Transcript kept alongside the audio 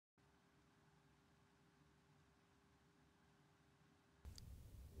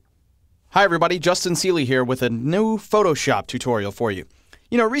Hi everybody, Justin Seeley here with a new Photoshop tutorial for you.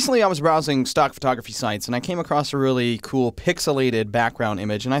 Recently I was browsing stock photography sites and I came across a really cool pixelated background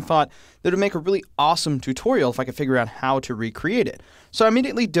image, and I thought that it would make a really awesome tutorial if I could figure out how to recreate it. So I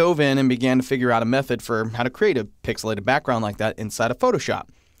immediately dove in and began to figure out a method for how to create a pixelated background like that inside of Photoshop.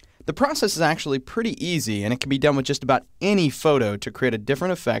 The process is actually pretty easy, and it can be done with just about any photo to create a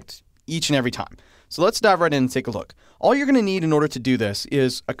different effect each and every time. So let's dive right in and take a look. All you're going to need in order to do this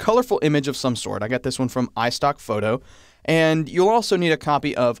is a colorful image of some sort. I got this one from iStock Photo. And you'll also need a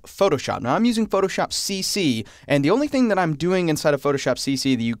copy of Photoshop. Now I'm using Photoshop CC, and the only thing that I'm doing inside of Photoshop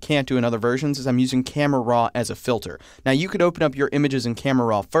CC that you can't do in other versions is I'm using Camera Raw as a filter. Now you could open up your images in Camera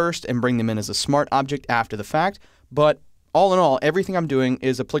Raw first and bring them in as a smart object after the fact, but all in all, everything I'm doing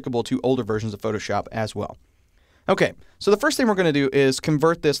is applicable to older versions of Photoshop as well. Okay, so the first thing we're going to do is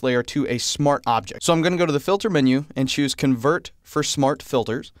convert this layer to a smart object. So I'm going to go to the filter menu and choose Convert for Smart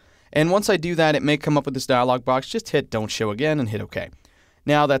Filters. And once I do that, it may come up with this dialog box. Just hit Don't Show Again and hit OK.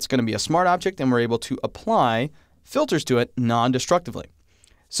 Now that's going to be a smart object, and we're able to apply filters to it non-destructively.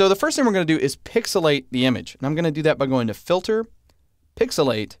 So the first thing we're going to do is pixelate the image. And I'm going to do that by going to Filter,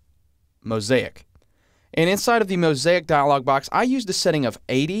 Pixelate, Mosaic. And inside of the Mosaic dialog box, I used a setting of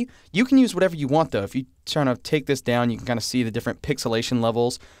 80. You can use whatever you want, though. If you try to take this down, you can kind of see the different pixelation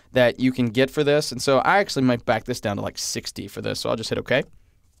levels that you can get for this. And so I actually might back this down to like 60 for this. So I'll just hit OK.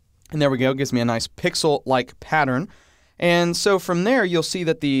 And there we go. It gives me a nice pixel-like pattern. And so from there, you'll see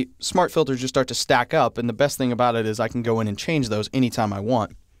that the smart filters just start to stack up. And the best thing about it is I can go in and change those anytime I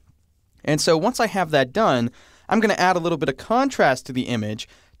want. And so once I have that done, I'm going to add a little bit of contrast to the image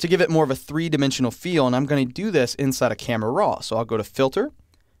to give it more of a three-dimensional feel, and I'm going to do this inside of Camera Raw. So I'll go to Filter,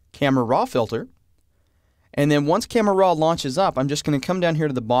 Camera Raw Filter, and then once Camera Raw launches up, I'm just going to come down here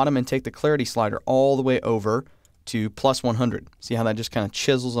to the bottom and take the clarity slider all the way over to plus 100. See how that just kind of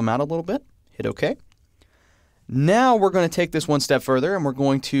chisels them out a little bit? Hit OK. Now we're going to take this one step further, and we're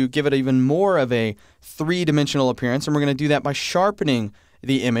going to give it even more of a three-dimensional appearance, and we're going to do that by sharpening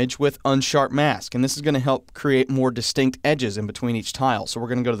the image with Unsharp Mask, and this is going to help create more distinct edges in between each tile. So we're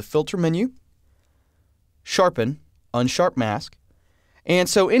going to go to the Filter menu, Sharpen, Unsharp Mask, and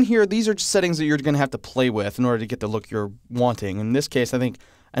so in here, these are just settings that you're going to have to play with in order to get the look you're wanting. In this case, I think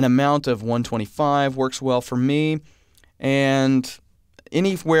an amount of 125 works well for me, and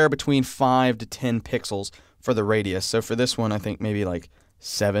anywhere between 5 to 10 pixels for the radius. So for this one, I think maybe like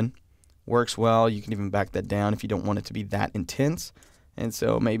 7 works well. You can even back that down if you don't want it to be that intense. And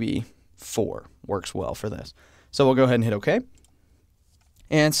so maybe 4 works well for this. So we'll go ahead and hit OK.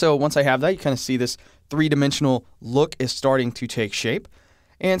 And so once I have that, you kind of see this three-dimensional look is starting to take shape.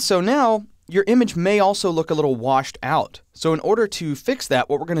 And so now your image may also look a little washed out. So in order to fix that,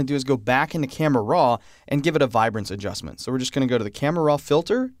 what we're going to do is go back into Camera Raw and give it a vibrance adjustment. So we're just going to go to the Camera Raw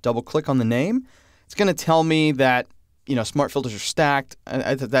filter, double-click on the name. It's going to tell me that, smart filters are stacked.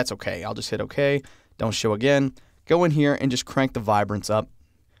 That's OK. I'll just hit OK. Don't show again. Go in here and just crank the vibrance up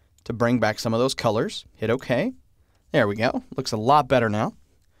to bring back some of those colors. Hit OK. There we go. Looks a lot better now.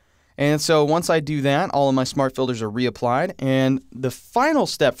 And so once I do that, all of my smart filters are reapplied. And the final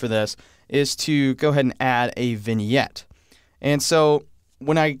step for this is to go ahead and add a vignette. And so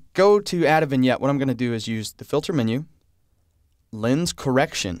when I go to add a vignette, what I'm going to do is use the filter menu, Lens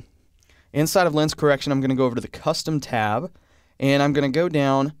Correction. Inside of Lens Correction, I'm going to go over to the Custom tab. And I'm going to go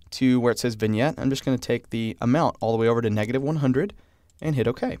down to where it says Vignette. I'm just going to take the amount all the way over to -100 and hit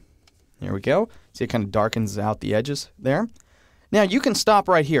OK. There we go. See, it kind of darkens out the edges there. Now, you can stop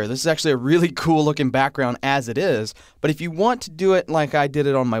right here. This is actually a really cool looking background as it is. But if you want to do it like I did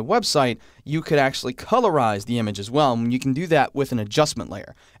it on my website, you could actually colorize the image as well. And you can do that with an adjustment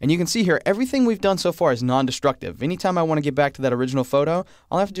layer. And you can see here, everything we've done so far is non-destructive. Anytime I want to get back to that original photo,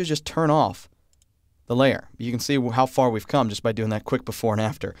 all I have to do is just turn off the layer. You can see how far we've come just by doing that quick before and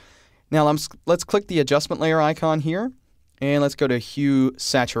after. Now let's click the adjustment layer icon here, and let's go to Hue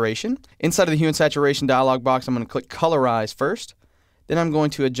Saturation. Inside of the Hue and Saturation dialog box, I'm going to click Colorize first. Then I'm going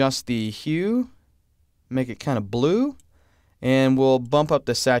to adjust the hue, make it kind of blue, and we'll bump up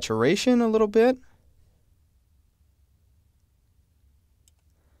the saturation a little bit.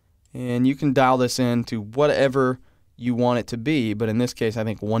 And you can dial this in to whatever you want it to be, but in this case I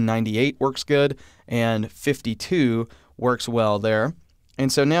think 198 works good and 52 works well there.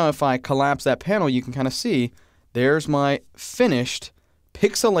 And so now if I collapse that panel, you can kind of see there's my finished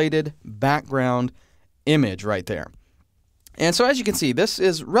pixelated background image right there. And so as you can see, this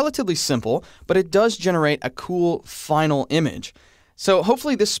is relatively simple, but it does generate a cool final image. So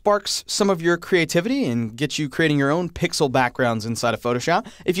hopefully this sparks some of your creativity and gets you creating your own pixel backgrounds inside of Photoshop.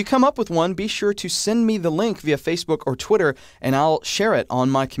 If you come up with one, be sure to send me the link via Facebook or Twitter, and I'll share it on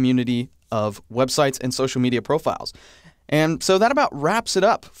my community of websites and social media profiles. And so that about wraps it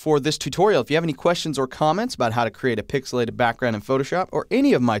up for this tutorial. If you have any questions or comments about how to create a pixelated background in Photoshop or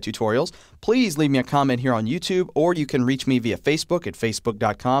any of my tutorials, please leave me a comment here on YouTube, or you can reach me via Facebook at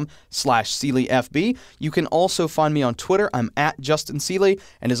facebook.com/SeeleyFB. You can also find me on Twitter. I'm at Justin Seeley.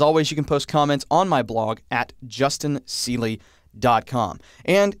 And as always, you can post comments on my blog at justinseeley.com.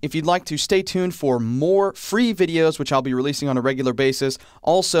 And if you'd like to stay tuned for more free videos, which I'll be releasing on a regular basis,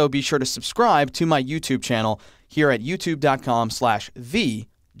 also be sure to subscribe to my YouTube channel here at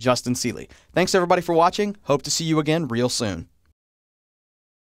youtube.com/TheJustinSeeley. Thanks everybody for watching. Hope to see you again real soon.